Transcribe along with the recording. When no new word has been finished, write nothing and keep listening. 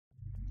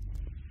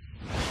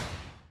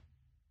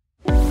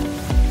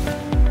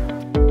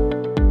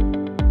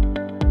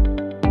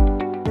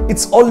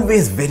It's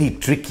always very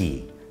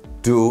tricky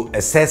to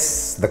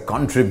assess the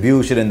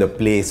contribution and the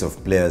place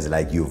of players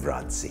like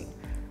Yuvraj Singh.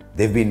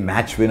 They've been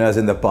match winners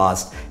in the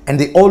past and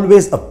they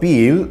always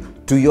appeal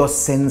to your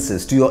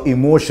senses, to your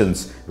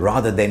emotions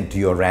rather than to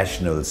your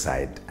rational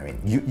side. I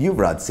mean,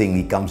 Yuvraj Singh,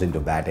 he comes into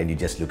bat and you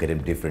just look at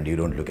him different, you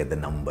don't look at the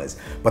numbers.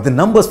 But the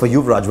numbers for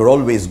Yuvraj were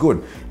always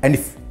good. And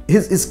if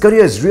his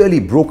career is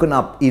really broken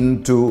up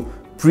into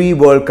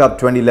pre-World Cup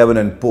 2011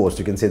 and post,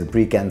 you can say the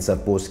pre-cancer,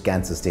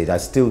 post-cancer stage. I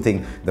still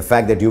think the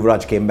fact that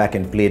Yuvraj came back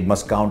and played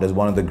must count as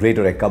one of the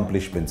greater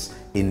accomplishments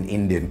in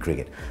Indian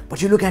cricket. But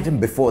you look at him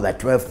before that,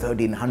 12,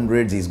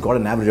 1300s, he's got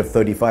an average of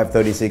 35,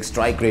 36,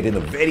 strike rate in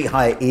the very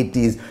high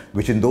 80s,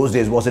 which in those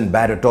days wasn't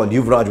bad at all.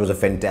 Yuvraj was a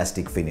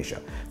fantastic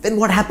finisher. Then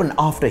what happened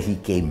after he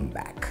came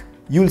back?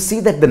 You'll see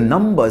that the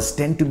numbers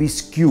tend to be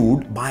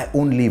skewed by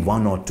only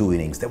 1 or 2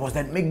 innings. There was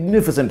that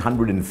magnificent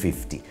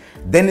 150.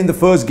 Then in the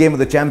first game of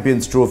the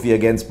Champions Trophy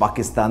against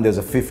Pakistan, there was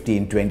a 50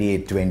 in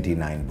 28,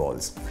 29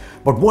 balls.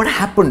 But what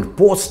happened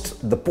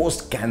post the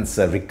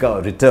post-cancer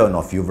return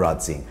of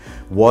Yuvraj Singh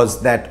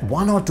was that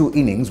 1 or 2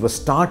 innings were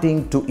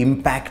starting to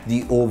impact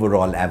the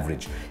overall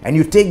average. And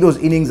you take those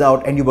innings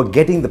out and you were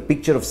getting the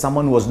picture of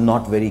someone who was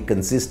not very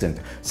consistent,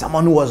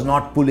 someone who was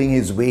not pulling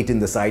his weight in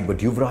the side, but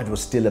Yuvraj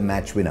was still a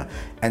match winner.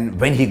 And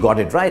when he got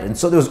it right, and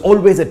so there was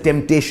always a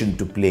temptation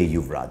to play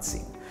Yuvraj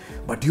Singh.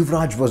 But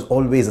Yuvraj was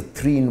always a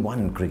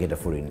 3-in-1 cricketer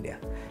for India.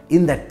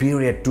 In that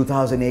period,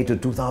 2008 to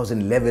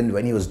 2011,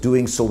 when he was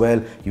doing so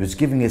well, he was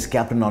giving his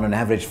captain on an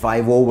average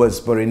 5 overs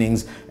per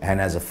innings,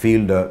 and as a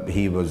fielder,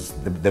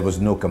 there was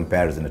no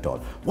comparison at all.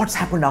 What's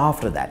happened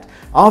after that?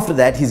 After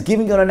that, he's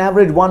giving on an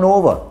average 1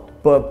 over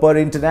per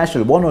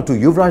international, 1 or 2.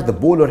 Yuvraj, the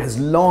bowler, has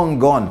long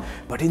gone.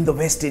 But in the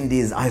West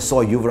Indies, I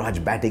saw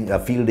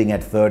Yuvraj fielding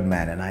at third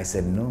man, and I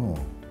said, no,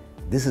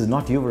 this is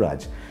not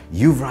Yuvraj.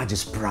 Yuvraj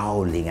is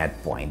prowling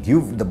at point.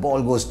 The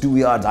ball goes 2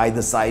 yards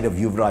either side of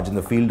Yuvraj and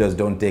the fielders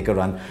don't take a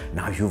run.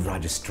 Now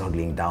Yuvraj is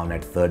struggling down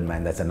at third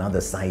man. That's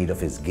another side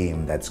of his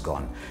game that's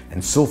gone.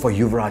 And so for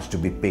Yuvraj to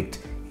be picked,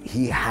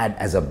 he had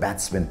as a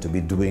batsman to be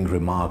doing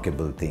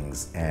remarkable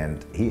things,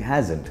 and he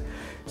hasn't.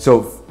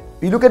 So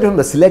you look at it from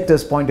the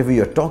selector's point of view,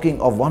 you're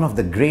talking of one of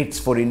the greats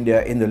for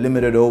India in the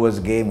limited overs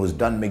game, who's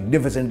done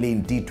magnificently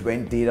in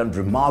T20, done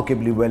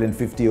remarkably well in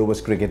 50 overs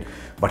cricket,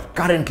 but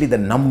currently the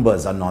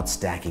numbers are not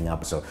stacking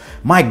up. So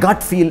my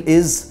gut feel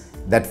is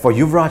that for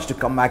Yuvraj to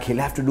come back, he'll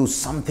have to do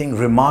something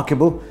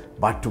remarkable,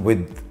 but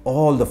with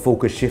all the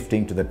focus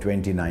shifting to the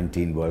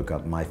 2019 World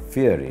Cup, my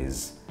fear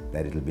is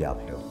that it'll be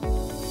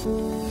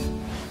uphill.